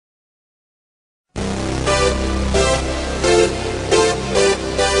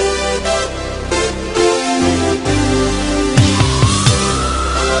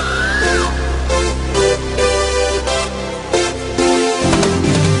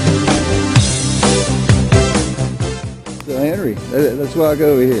Let's walk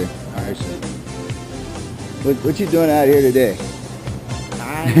over here. All right, sir. What you doing out here today?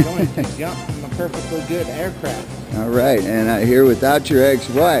 I'm going to jump from a perfectly good aircraft. All right, and out here without your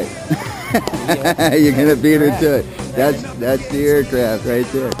ex-wife. Yeah, You're gonna beat her correct. to it. That's the aircraft right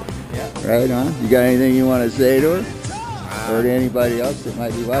there. Yeah. Right on. You got anything you want to say to her, or to anybody else that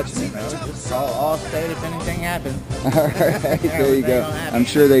might be watching it? No, just call Allstate if anything happens. All right, there you go. I'm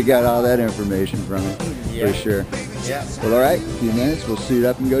sure they got all that information from it, for sure. Yeah. Well, all right, a few minutes, we'll suit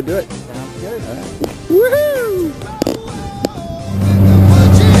up and go do it. Sounds good. All right. Woohoo!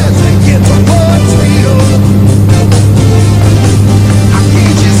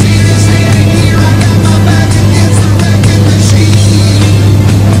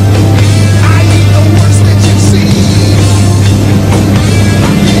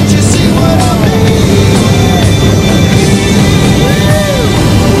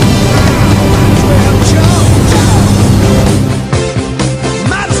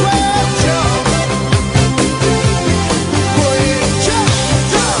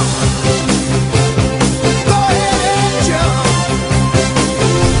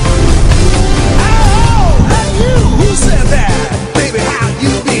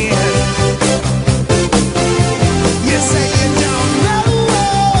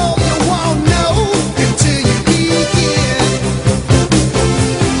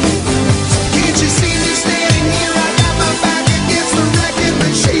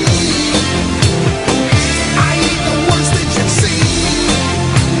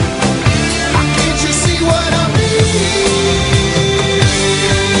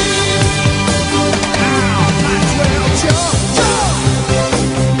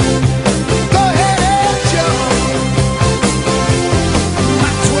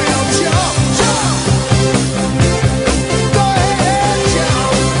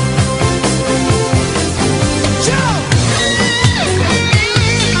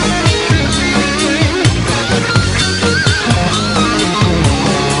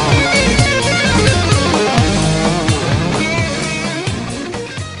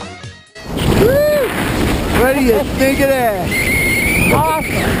 What do you think of that?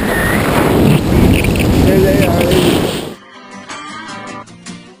 Awesome. There they are.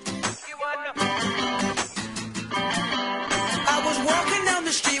 I was walking down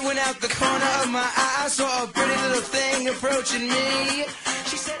the street when out the corner of my eye I saw a pretty little thing approaching me.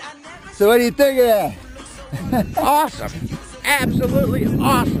 She said, I never... So what do you think of that? Awesome. Absolutely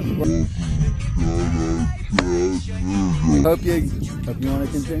awesome. Hope you want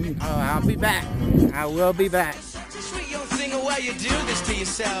to continue. Oh, I'll be back. I will be back. Sweet young thing, why you do this to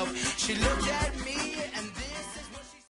yourself? She looked at me